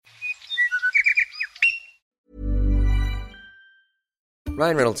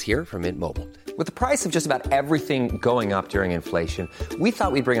Ryan Reynolds here from Mint Mobile. With the price of just about everything going up during inflation, we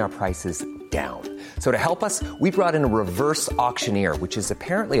thought we'd bring our prices down. So to help us, we brought in a reverse auctioneer, which is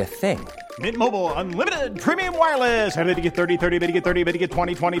apparently a thing. Mint Mobile Unlimited Premium Wireless. How to get 30, 30, bit to get 30, bit to get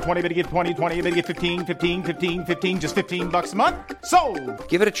 20, 20, 20, bit to get 20, 20, bit to get 15, 15, 15, 15, just $15 a month? Sold!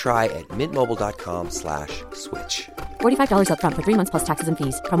 Give it a try at mintmobile.com/switch. $45 up front for 3 months plus taxes and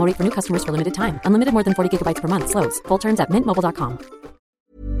fees. Promo rate for new customers for limited time. Unlimited more than 40 gigabytes per month. Slows full terms at mintmobile.com.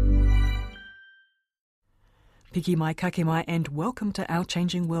 Piki mai, kake mai, and welcome to Our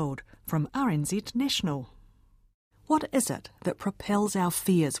Changing World from RNZ National. What is it that propels our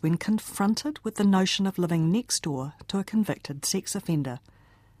fears when confronted with the notion of living next door to a convicted sex offender?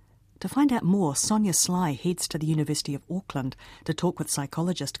 To find out more, Sonia Sly heads to the University of Auckland to talk with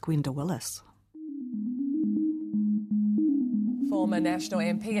psychologist Gwenda Willis. Former National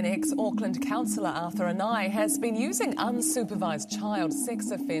MP and ex-Auckland councillor Arthur Anai has been using unsupervised child sex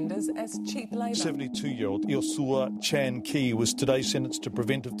offenders as cheap labour. 72-year-old Iosua Chan Ki was today sentenced to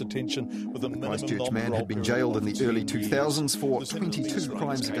preventive detention with a minimum Christchurch man had been jailed in the early 2000s for 22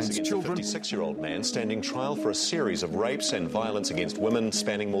 crimes against children. A 56-year-old man standing trial for a series of rapes and violence against women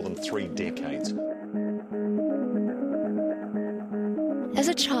spanning more than 3 decades. As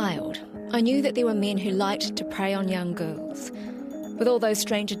a child, I knew that there were men who liked to prey on young girls. With all those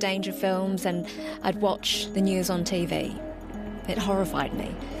stranger danger films, and I'd watch the news on TV. It horrified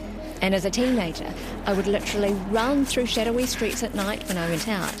me. And as a teenager, I would literally run through shadowy streets at night when I went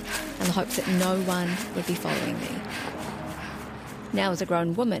out, in the hopes that no one would be following me. Now as a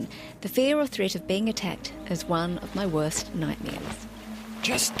grown woman, the fear or threat of being attacked is one of my worst nightmares.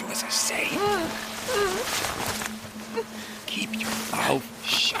 Just do as I say. Keep your mouth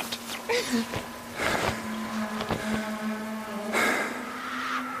shut.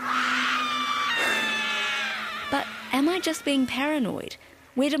 But am I just being paranoid?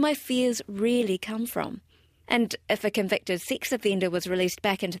 Where do my fears really come from? And if a convicted sex offender was released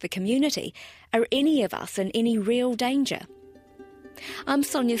back into the community, are any of us in any real danger? I'm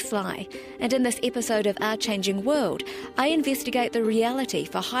Sonia Sly, and in this episode of Our Changing World, I investigate the reality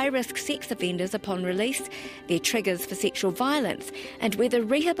for high-risk sex offenders upon release, their triggers for sexual violence, and whether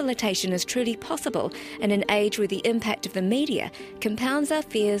rehabilitation is truly possible in an age where the impact of the media compounds our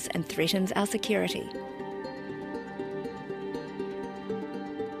fears and threatens our security.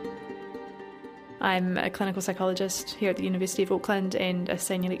 I'm a clinical psychologist here at the University of Auckland and a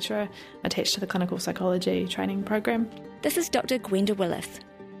senior lecturer attached to the clinical psychology training program. This is Dr. Gwenda Willis.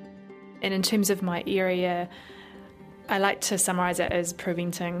 And in terms of my area, I like to summarise it as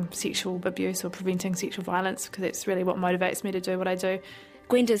preventing sexual abuse or preventing sexual violence, because it's really what motivates me to do what I do.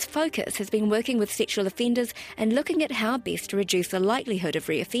 Gwenda's focus has been working with sexual offenders and looking at how best to reduce the likelihood of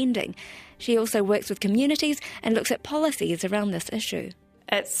reoffending. She also works with communities and looks at policies around this issue.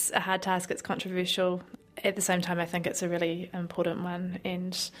 It's a hard task, it's controversial. At the same time, I think it's a really important one,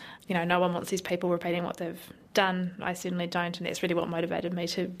 and no one wants these people repeating what they've done. I certainly don't, and that's really what motivated me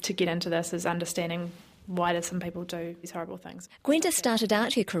to get into this, is understanding why do some people do these horrible things. Gwenda started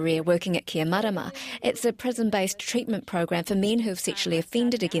out her career working at Kia Marama. It's a prison-based treatment program for men who have sexually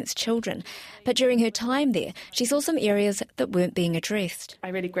offended against children. But during her time there, she saw some areas that weren't being addressed. I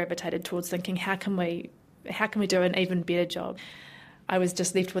really gravitated towards thinking, how can we do an even better job? I was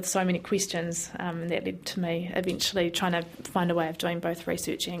just left with so many questions, and that led to me eventually trying to find a way of doing both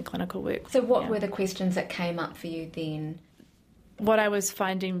research and clinical work. So what were the questions that came up for you then? What I was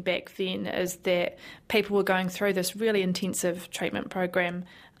finding back then is that people were going through this really intensive treatment program,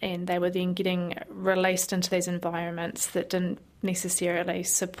 and they were then getting released into these environments that didn't necessarily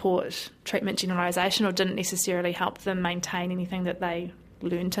support treatment generalisation or didn't necessarily help them maintain anything that they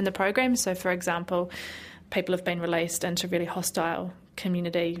learnt in the program. So, for example, people have been released into really hostile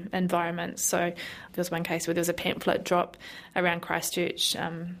community environments. So there was one case where there was a pamphlet drop around Christchurch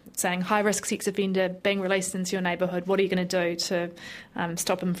saying, high-risk sex offender being released into your neighbourhood, what are you going to do to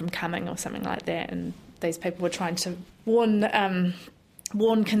stop him from coming, or something like that. And these people were trying to warn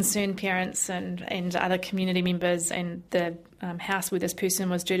concerned parents and other community members, and the house where this person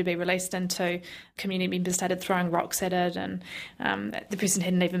was due to be released into, community members started throwing rocks at it, and the person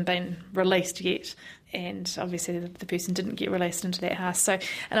hadn't even been released yet. And obviously the person didn't get released into that house. And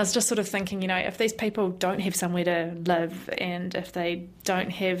I was just sort of thinking, if these people don't have somewhere to live, and if they don't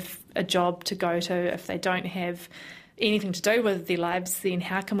have a job to go to, if they don't have anything to do with their lives, then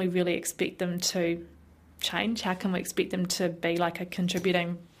how can we really expect them to change? How can we expect them to be like a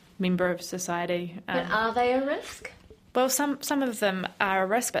contributing member of society? But are they a risk? Well, some of them are a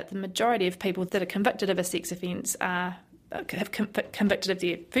risk, but the majority of people that are convicted of a sex offence are have convicted of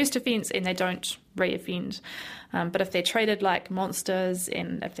their first offence and they don't re-offend. But if they're treated like monsters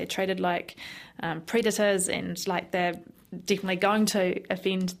and if they're treated like predators and like they're definitely going to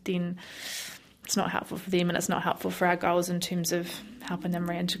offend, then it's not helpful for them and it's not helpful for our goals in terms of helping them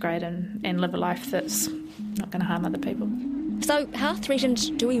reintegrate and live a life that's not going to harm other people. So how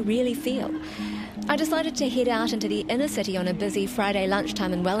threatened do we really feel? I decided to head out into the inner city on a busy Friday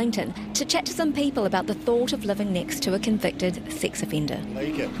lunchtime in Wellington to chat to some people about the thought of living next to a convicted sex offender.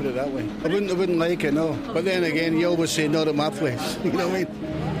 Like it, put it that way. I wouldn't like it, no. But then again, you always say not at my place. You know what I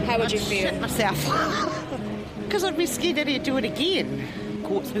mean? How would you feel? Shit myself. Because I'd be scared that he'd do it again.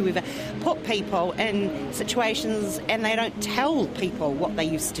 Courts, whoever, put people in situations and they don't tell people what they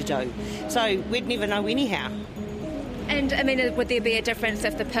used to do. So we'd never know anyhow. And, I mean, would there be a difference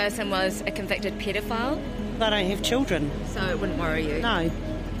if the person was a convicted paedophile? They don't have children. So it wouldn't worry you? No.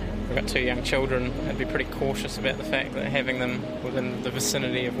 We've got 2 young children. I'd be pretty cautious about the fact that having them within the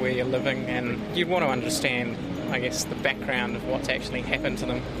vicinity of where you're living, and you'd want to understand, I guess, the background of what's actually happened to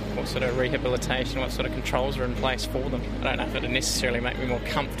them, what sort of rehabilitation, what sort of controls are in place for them. I don't know if it would necessarily make me more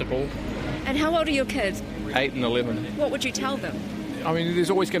comfortable. And how old are your kids? 8 and 11. What would you tell them? I mean, there's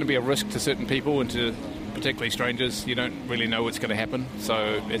always going to be a risk to certain people and to particularly strangers. You don't really know what's going to happen,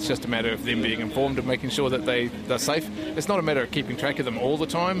 so it's just a matter of them being informed and making sure that they're safe. It's not a matter of keeping track of them all the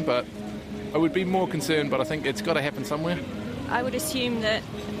time, but I would be more concerned, but I think it's got to happen somewhere. I would assume that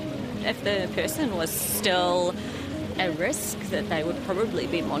if the person was still a risk, that they would probably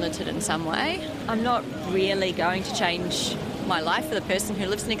be monitored in some way. I'm not really going to change my life for the person who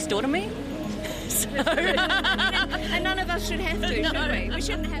lives next door to me. So. And none of us should have to, should we? We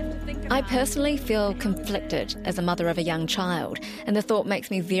shouldn't have to think about it. I personally feel conflicted as a mother of a young child, and the thought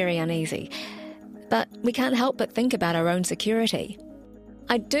makes me very uneasy. But we can't help but think about our own security.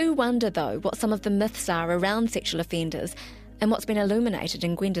 I do wonder, though, what some of the myths are around sexual offenders and what's been illuminated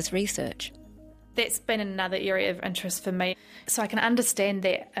in Gwenda's research. That's been another area of interest for me. So I can understand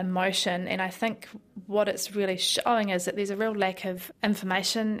that emotion, and I think what it's really showing is that there's a real lack of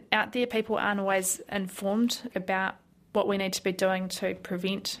information out there. People aren't always informed about what we need to be doing to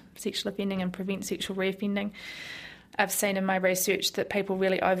prevent sexual offending and prevent sexual reoffending. I've seen in my research that people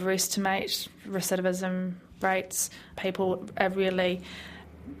really overestimate recidivism rates. People are really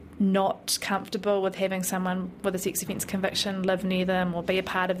not comfortable with having someone with a sex offence conviction live near them or be a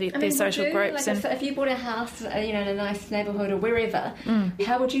part of their social groups. Like if you bought a house, in a nice neighbourhood or wherever,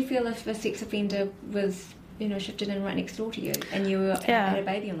 how would you feel if a sex offender was, shifted in right next door to you and you had a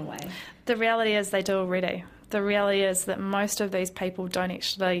baby on the way? The reality is they do already. The reality is that most of these people don't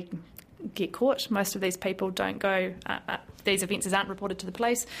actually get caught. Most of these people don't go, these offences aren't reported to the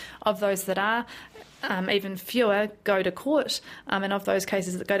police. Of those that are, even fewer go to court, and of those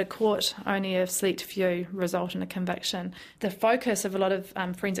cases that go to court, only a select few result in a conviction. The focus of a lot of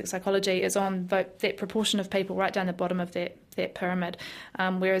forensic psychology is on that proportion of people right down the bottom of that pyramid,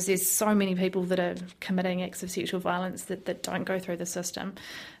 whereas there's so many people that are committing acts of sexual violence that don't go through the system.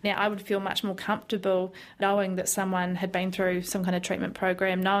 Now, I would feel much more comfortable knowing that someone had been through some kind of treatment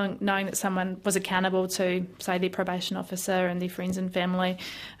program, knowing that someone was accountable to, say, their probation officer and their friends and family,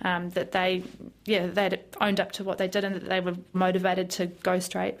 that they'd owned up to what they did and that they were motivated to go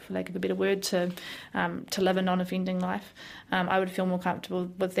straight, for lack of a better word, to live a non-offending life. I would feel more comfortable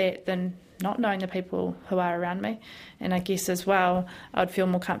with that than not knowing the people who are around me. And I guess as well, I'd feel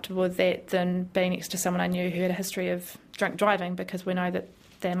more comfortable with that than being next to someone I knew who had a history of drunk driving, because we know that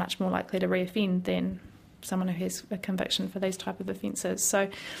they're much more likely to reoffend than someone who has a conviction for these type of offences. So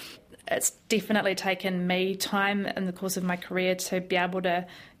it's definitely taken me time in the course of my career to be able to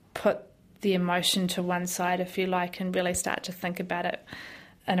put the emotion to one side, if you like, and really start to think about it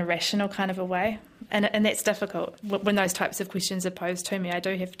in a rational kind of a way. And that's difficult. When those types of questions are posed to me, I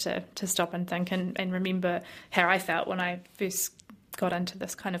do have to stop and think and remember how I felt when I first got into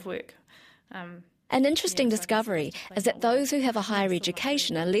this kind of work. An interesting discovery is that those who have a higher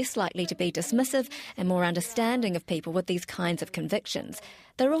education are less likely to be dismissive and more understanding of people with these kinds of convictions.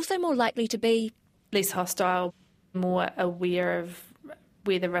 They're also more likely to be less hostile, more aware of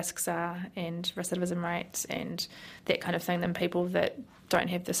where the risks are and recidivism rates and that kind of thing than people that don't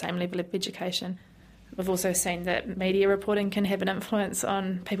have the same level of education. We've also seen that media reporting can have an influence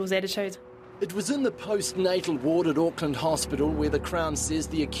on people's attitudes. It was in the postnatal ward at Auckland Hospital where the Crown says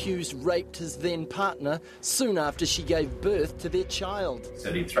the accused raped his then partner soon after she gave birth to their child.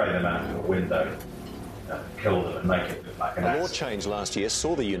 So he'd throw them out of a window, kill them and make it look like an accident. A law change last year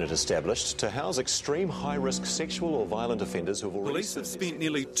saw the unit established to house extreme high-risk sexual or violent offenders who have already... Police have spent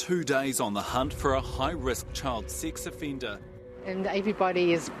nearly 2 days on the hunt for a high-risk child sex offender. And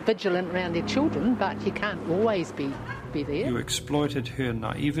everybody is vigilant around their children, but you can't always be not be there. You exploited her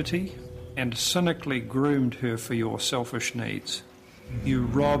naivety and cynically groomed her for your selfish needs. You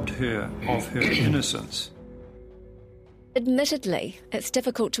robbed her of her innocence. Admittedly, it's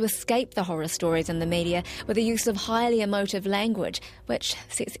difficult to escape the horror stories in the media with the use of highly emotive language, which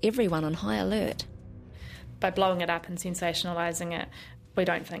sets everyone on high alert. By blowing it up and sensationalising it, we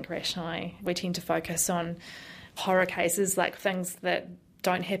don't think rationally. We tend to focus on horror cases, like things that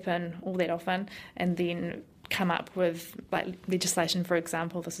don't happen all that often, and then come up with like legislation, for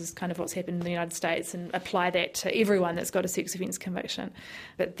example. This is kind of what's happened in the United States, and apply that to everyone that's got a sex offence conviction.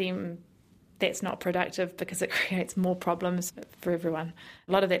 But then that's not productive because it creates more problems for everyone.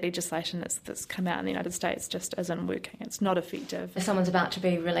 A lot of that legislation that's come out in the United States just isn't working. It's not effective. If someone's about to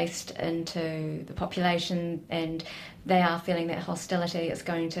be released into the population and they are feeling that hostility, it's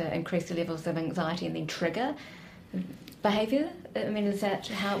going to increase the levels of anxiety and then trigger behaviour? I mean, is that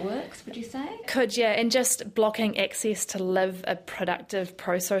how it works, would you say? Could, yeah, and just blocking access to live a productive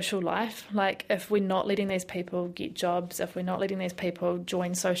pro-social life. Like, if we're not letting these people get jobs, if we're not letting these people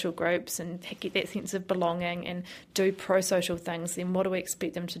join social groups and get that sense of belonging and do pro-social things, then what do we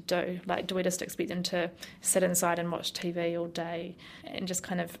expect them to do? Like, do we just expect them to sit inside and watch TV all day and just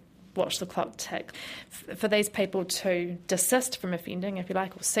kind of watch the clock tick? For these people to desist from offending, if you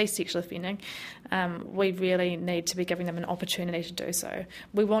like, or cease sexual offending, we really need to be giving them an opportunity to do so.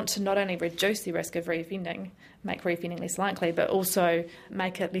 We want to not only reduce the risk of reoffending, make reoffending less likely, but also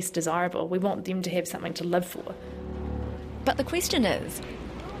make it less desirable. We want them to have something to live for. But the question is,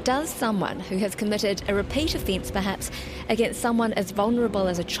 does someone who has committed a repeat offence, perhaps, against someone as vulnerable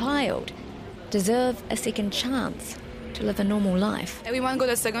as a child, deserve a second chance to live a normal life? Everyone got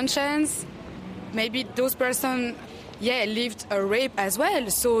a second chance. Maybe those person, lived a rape as well,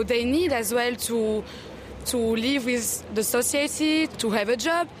 so they need as well to live with the society, to have a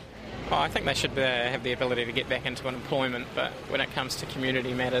job. Oh, I think they should have the ability to get back into employment, but when it comes to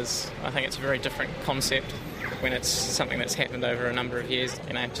community matters, I think it's a very different concept. When it's something that's happened over a number of years,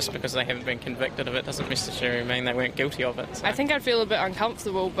 just because they haven't been convicted of it doesn't necessarily mean they weren't guilty of it. So. I think I'd feel a bit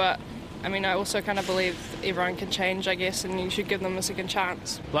uncomfortable, but I mean, I also kind of believe everyone can change, I guess, and you should give them a second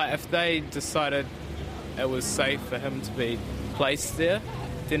chance. Like, if they decided it was safe for him to be placed there,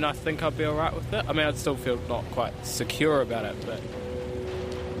 then I think I'd be all right with it. I mean, I'd still feel not quite secure about it, but...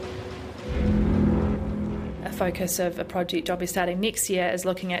 A focus of a project I'll be starting next year is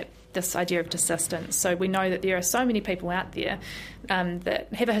looking at this idea of desistance. So we know that there are so many people out there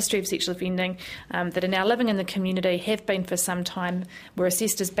that have a history of sexual offending, that are now living in the community, have been for some time, were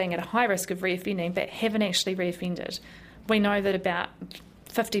assessed as being at a high risk of reoffending, but haven't actually reoffended. We know that about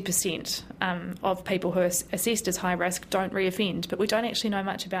 50% of people who are assessed as high risk don't reoffend, but we don't actually know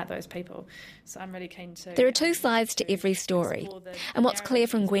much about those people. So I'm really keen to... There are two sides to every story. And what's clear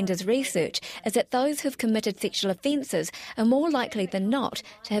from Gwenda's research is that those who've committed sexual offences are more likely than not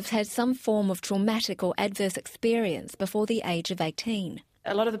to have had some form of traumatic or adverse experience before the age of 18.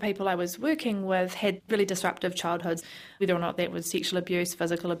 A lot of the people I was working with had really disruptive childhoods, whether or not that was sexual abuse,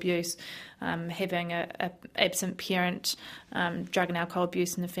 physical abuse, having an absent parent, drug and alcohol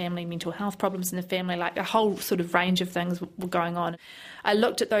abuse in the family, mental health problems in the family, like a whole sort of range of things were going on. I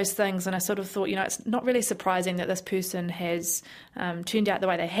looked at those things and I sort of thought, it's not really surprising that this person has turned out the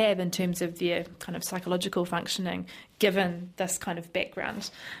way they have in terms of their kind of psychological functioning, given this kind of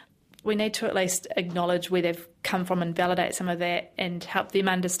background. We need to at least acknowledge where they've come from and validate some of that and help them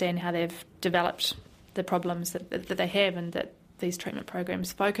understand how they've developed the problems that they have and that these treatment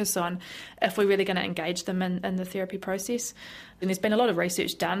programs focus on if we're really going to engage them in the therapy process. And there's been a lot of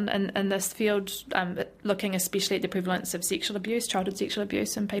research done in this field, looking especially at the prevalence of sexual abuse, childhood sexual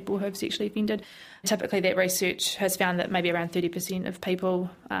abuse in people who have sexually offended. Typically that research has found that maybe around 30% of people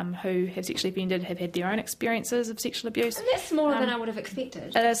who have sexually offended have had their own experiences of sexual abuse. And that's smaller than I would have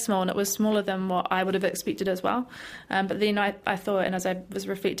expected. It is small, and it was smaller than what I would have expected as well. But then I thought, and as I was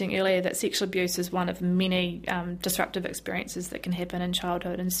reflecting earlier, that sexual abuse is one of many disruptive experiences that can happen in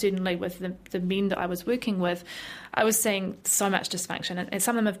childhood. And certainly with the men that I was working with, I was seeing so much dysfunction. And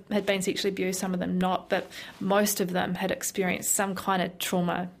some of them had been sexually abused, some of them not, but most of them had experienced some kind of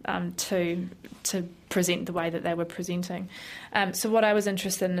trauma to present the way that they were presenting. So what I was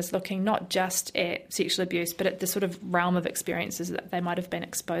interested in is looking not just at sexual abuse, but at the sort of realm of experiences that they might have been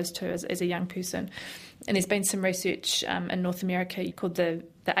exposed to as a young person. And there's been some research in North America called the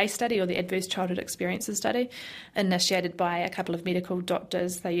ACE study, or the Adverse Childhood Experiences study, initiated by a couple of medical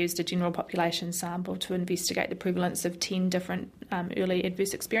doctors. They used a general population sample to investigate the prevalence of 10 different early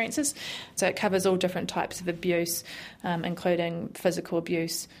adverse experiences. So it covers all different types of abuse, including physical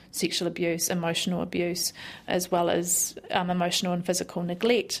abuse, sexual abuse, emotional abuse, as well as emotional and physical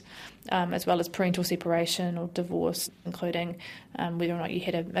neglect. as well as parental separation or divorce, including whether or not you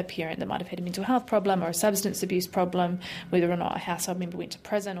had a parent that might have had a mental health problem or a substance abuse problem, whether or not a household member went to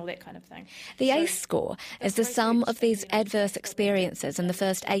prison, all that kind of thing. The ACE score is the sum of these adverse experiences in the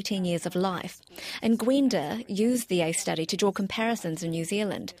first 18 years of life, and Gwenda used the ACE study to draw comparisons in New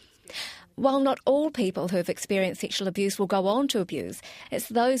Zealand. While not all people who have experienced sexual abuse will go on to abuse, it's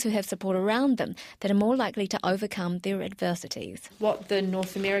those who have support around them that are more likely to overcome their adversities. What the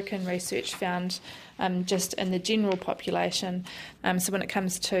North American research found just in the general population, so when it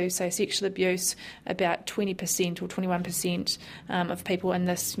comes to, say, sexual abuse, about 20% or 21% of people in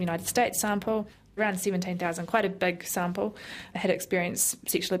this United States sample, around 17,000, quite a big sample, had experienced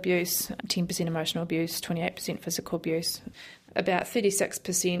sexual abuse, 10% emotional abuse, 28% physical abuse. About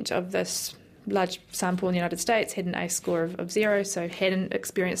 36% of this large sample in the United States had an ACE score of 0, so hadn't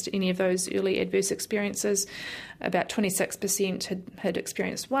experienced any of those early adverse experiences. About 26% had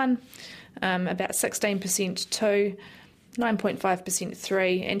experienced 1, about 16% 2, 9.5%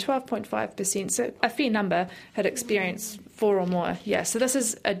 3, and 12.5%, so a fair number, had experienced 4 or more. Yeah, so this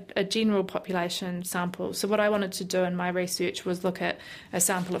is a general population sample. So what I wanted to do in my research was look at a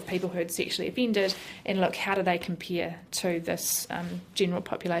sample of people who had sexually offended and look how do they compare to this general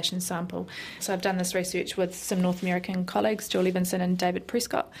population sample. So I've done this research with some North American colleagues, Joel Levinson and David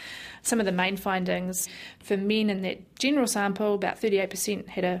Prescott. Some of the main findings for men in that general sample, about 38%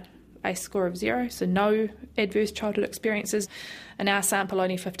 had a ACE score of 0, so no adverse childhood experiences. In our sample,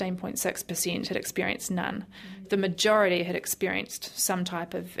 only 15.6% had experienced none. The majority had experienced some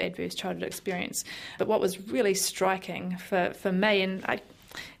type of adverse childhood experience. But what was really striking for me, and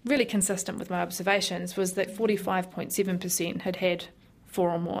really consistent with my observations, was that 45.7% had had 4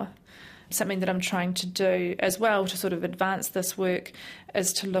 or more. Something that I'm trying to do as well to sort of advance this work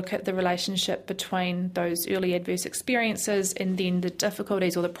is to look at the relationship between those early adverse experiences and then the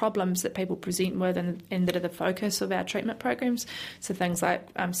difficulties or the problems that people present with and that are the focus of our treatment programs. So things like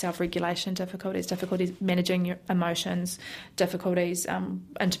self-regulation difficulties managing your emotions, difficulties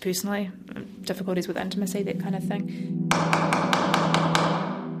interpersonally, difficulties with intimacy, that kind of thing.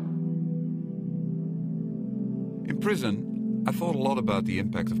 In prison, I thought a lot about the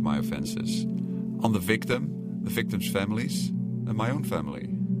impact of my offences on the victim, the victim's families, and my own family.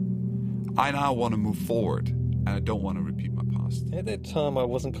 I now want to move forward, and I don't want to repeat my past. At that time, I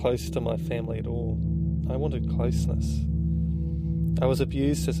wasn't close to my family at all. I wanted closeness. I was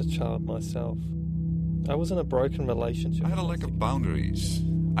abused as a child myself. I was in a broken relationship. I had a lack of boundaries.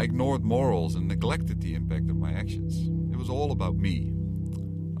 I ignored morals and neglected the impact of my actions. It was all about me.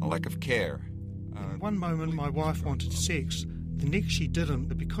 A lack of care. One moment my wife wanted sex, the next she didn't,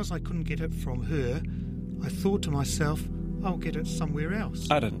 but because I couldn't get it from her, I thought to myself, I'll get it somewhere else.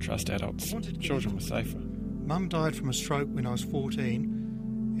 I didn't trust adults. Children were safer. Mum died from a stroke when I was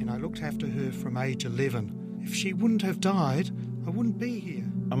 14, and I looked after her from age 11. If she wouldn't have died, I wouldn't be here.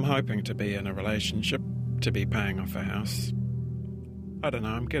 I'm hoping to be in a relationship, to be paying off a house. I don't know,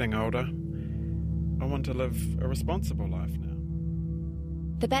 I'm getting older. I want to live a responsible life now.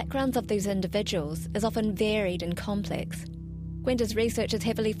 The backgrounds of these individuals is often varied and complex. Gwenda's research is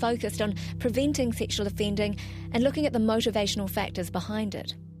heavily focused on preventing sexual offending and looking at the motivational factors behind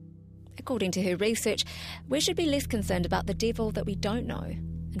it. According to her research, we should be less concerned about the devil that we don't know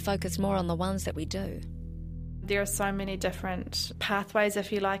and focus more on the ones that we do. There are so many different pathways,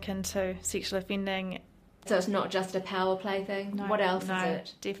 if you like, into sexual offending. So it's not just a power play thing? No, what else is it? No,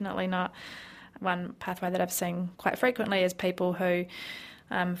 definitely not. One pathway that I've seen quite frequently is people who,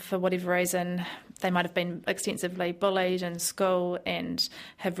 for whatever reason, they might have been extensively bullied in school and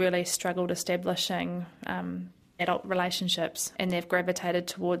have really struggled establishing adult relationships, and they've gravitated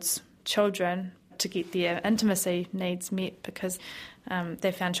towards children to get their intimacy needs met because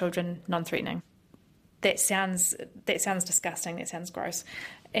they found children non-threatening. That sounds disgusting. That sounds gross,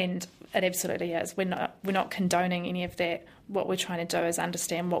 and it absolutely is. We're not condoning any of that. What we're trying to do is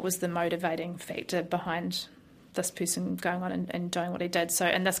understand what was the motivating factor behind this person going on and doing what he did. So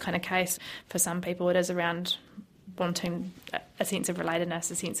in this kind of case, for some people, it is around wanting a sense of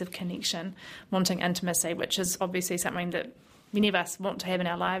relatedness, a sense of connection, wanting intimacy, which is obviously something that many of us want to have in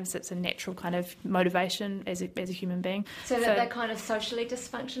our lives. It's a natural kind of motivation as a human being. So that they're kind of socially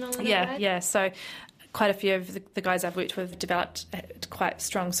dysfunctional in a way? Yeah. So quite a few of the guys I've worked with developed quite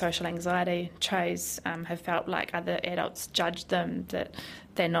strong social anxiety traits, have felt like other adults judge them, that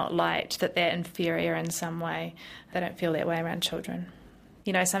they're not liked, that they're inferior in some way. They don't feel that way around children.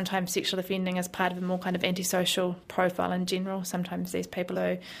 You know, sometimes sexual offending is part of a more kind of antisocial profile in general. Sometimes these people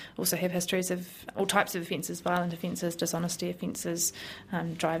who also have histories of all types of offences, violent offences, dishonesty offences,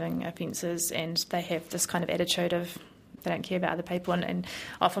 driving offences, and they have this kind of attitude of don't care about other people, and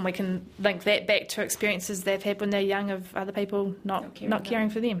often we can link that back to experiences they've had when they're young of other people not caring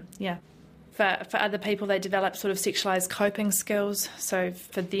for them. Yeah. For other people, they develop sort of sexualised coping skills. So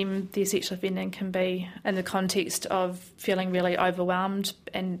for them, their sexual offending can be in the context of feeling really overwhelmed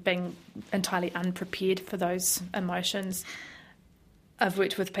and being entirely unprepared for those emotions. I've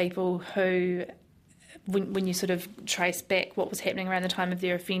worked with people who, when you sort of trace back what was happening around the time of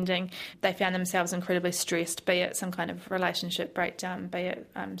their offending, they found themselves incredibly stressed, be it some kind of relationship breakdown, be it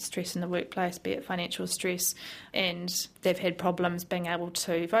stress in the workplace, be it financial stress, and they've had problems being able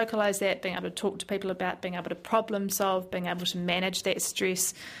to vocalise that, being able to talk to people about, being able to problem solve, being able to manage that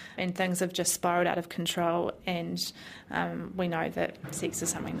stress, and things have just spiralled out of control. And we know that sex is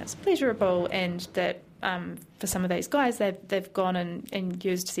something that's pleasurable, and that for some of these guys, they've gone and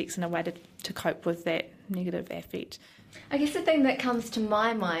used sex in a way to cope with that negative affect. I guess the thing that comes to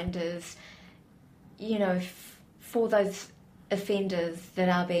my mind is, for those offenders that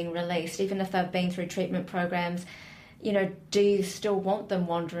are being released, even if they've been through treatment programs, do you still want them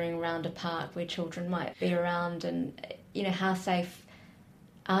wandering around a park where children might be around? And, how safe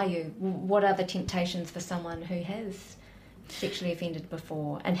are you? What are the temptations for someone who has sexually offended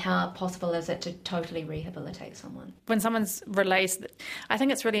before, and how possible is it to totally rehabilitate someone? When someone's released, I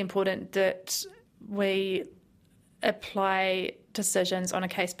think it's really important that we apply decisions on a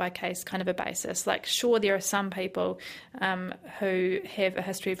case-by-case kind of a basis. Like, sure, there are some people who have a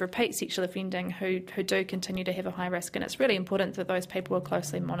history of repeat sexual offending who do continue to have a high risk, and it's really important that those people are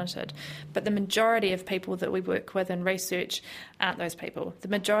closely monitored. But the majority of people that we work with in research aren't those people. The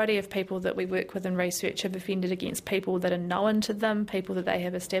majority of people that we work with in research have offended against people that are known to them, people that they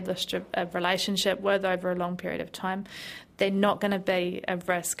have established a relationship with over a long period of time. They're not going to be a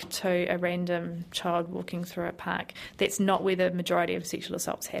risk to a random child walking through a park. That's not where the majority of sexual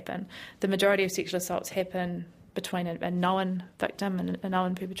assaults happen. The majority of sexual assaults happen between a known victim and a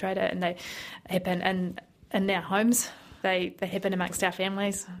known perpetrator, and they happen in our homes. They happen amongst our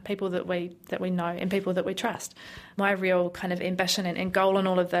families, people that we know and people that we trust. My real kind of ambition and goal in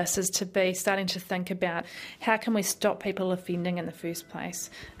all of this is to be starting to think about how can we stop people offending in the first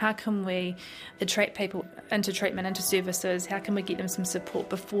place? How can we attract people into treatment, into services? How can we get them some support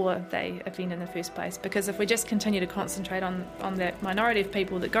before they offend in the first place? Because if we just continue to concentrate on that minority of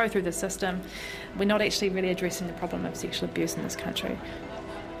people that go through the system, we're not actually really addressing the problem of sexual abuse in this country.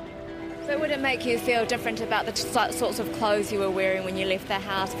 So would it make you feel different about the sorts of clothes you were wearing when you left the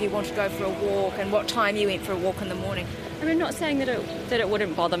house, if you wanted to go for a walk, and what time you went for a walk in the morning? I'm not saying that it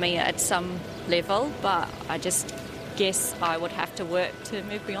wouldn't bother me at some level, but I just guess I would have to work to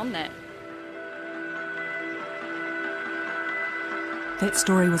move beyond that. That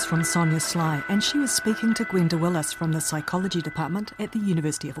story was from Sonia Sly, and she was speaking to Gwenda Willis from the Psychology Department at the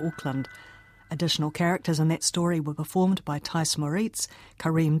University of Auckland. Additional characters in that story were performed by Thais Moritz,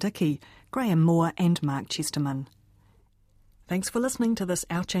 Kareem Dickey, Graham Moore and Mark Chesterman. Thanks for listening to this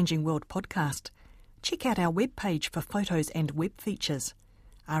Our Changing World podcast. Check out our webpage for photos and web features,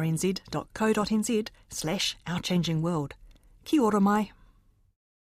 rnz.co.nz/ourchangingworld. Kia ora mai.